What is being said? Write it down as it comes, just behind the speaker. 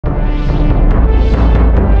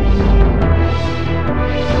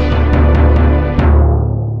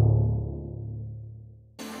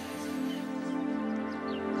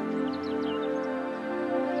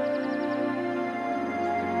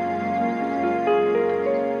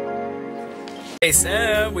Hey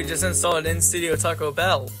Sam, we just installed an in-studio Taco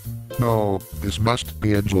Bell. No, this must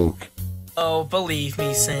be a joke. Oh, believe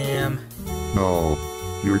me, Sam. No,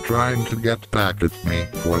 you're trying to get back at me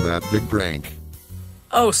for that big prank.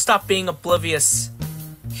 Oh, stop being oblivious.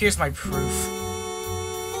 Here's my proof.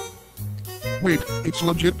 Wait, it's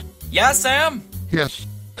legit? Yeah, Sam? Yes,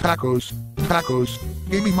 tacos, tacos,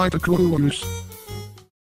 give me my tacos.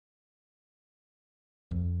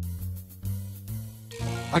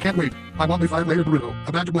 I can't wait. I want a 5-layer burrito,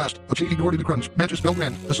 a badger blast, a cheesy Gordon crunch, matches spelled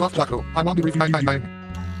grand, a soft taco. I want the refine.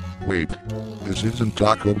 Wait, this isn't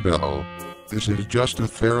Taco Bell. This is just a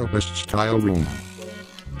therapist-style room.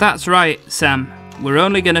 That's right, Sam. We're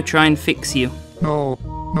only gonna try and fix you. No,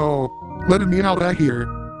 let me out of here.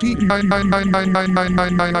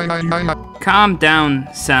 Calm down,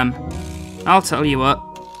 Sam. I'll tell you what.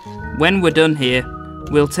 When we're done here,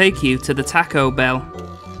 we'll take you to the Taco Bell,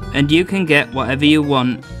 and you can get whatever you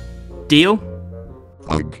want. Deal?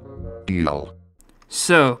 Deal.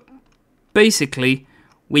 So, basically,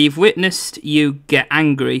 we've witnessed you get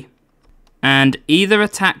angry, and either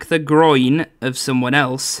attack the groin of someone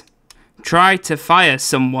else, try to fire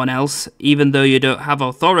someone else even though you don't have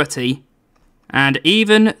authority, and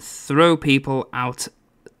even throw people out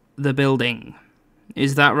the building.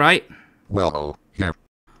 Is that right? Well, yeah.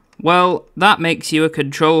 Well, that makes you a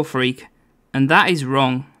control freak, and that is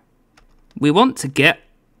wrong. We want to get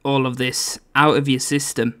all of this out of your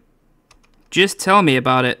system. Just tell me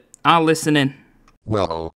about it. I'll listen in.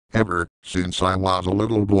 Well, ever since I was a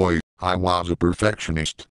little boy, I was a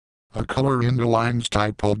perfectionist. A color in the lines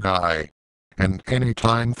type of guy. And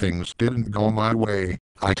anytime things didn't go my way,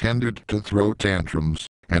 I tended to throw tantrums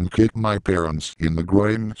and kick my parents in the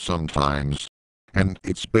groin sometimes. And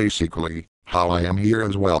it's basically how I am here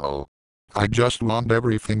as well. I just want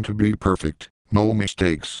everything to be perfect, no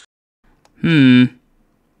mistakes.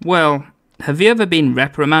 Well, have you ever been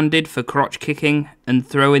reprimanded for crotch kicking and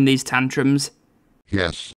throwing these tantrums?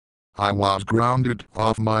 Yes. I was grounded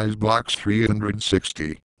off my Xbox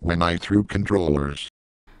 360 when I threw controllers.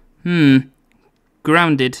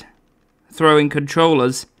 Grounded. Throwing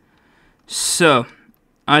controllers. So,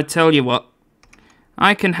 I tell you what.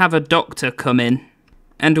 I can have a doctor come in,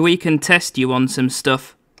 and we can test you on some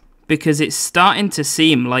stuff, because it's starting to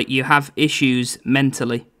seem like you have issues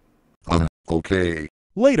mentally. Okay.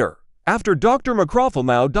 Later, after Dr.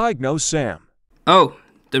 McCrofflemow diagnosed Sam. Oh,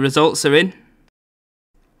 the results are in?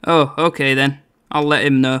 Oh, okay then. I'll let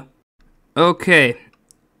him know. Okay.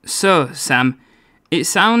 So, Sam, it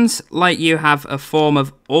sounds like you have a form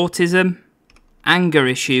of autism, anger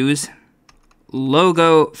issues,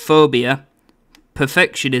 logophobia,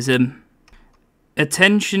 perfectionism,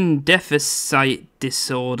 attention deficit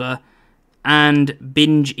disorder, and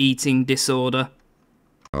binge eating disorder.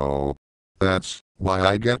 Oh, that's why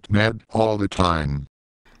I get mad all the time.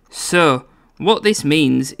 So, what this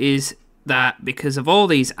means is that because of all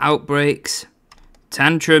these outbreaks,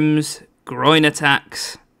 tantrums, groin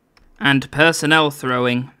attacks, and personnel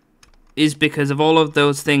throwing, is because of all of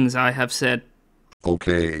those things I have said.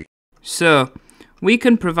 Okay. So, we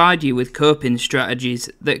can provide you with coping strategies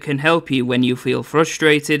that can help you when you feel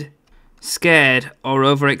frustrated, scared, or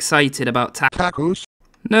overexcited about Tacos?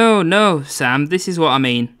 No, Sam, this is what I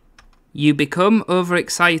mean. You become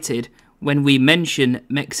overexcited when we mention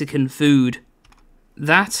Mexican food.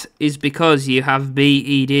 That is because you have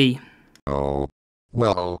BED. Oh.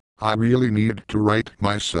 Well, I really need to write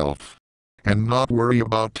myself. And not worry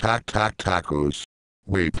about tacos.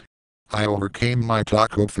 Wait. I overcame my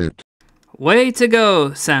taco fit. Way to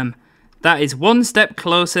go, Sam. That is one step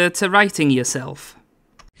closer to writing yourself.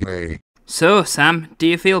 Yay. So, Sam, do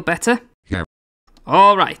you feel better? Yeah.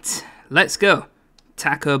 Alright, let's go.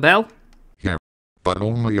 Taco Bell? Yeah. But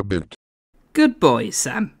only a bit. Good boy,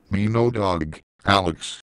 Sam. Me no dog.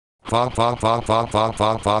 Alex. Fa.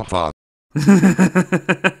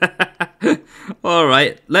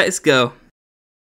 Alright, let's go.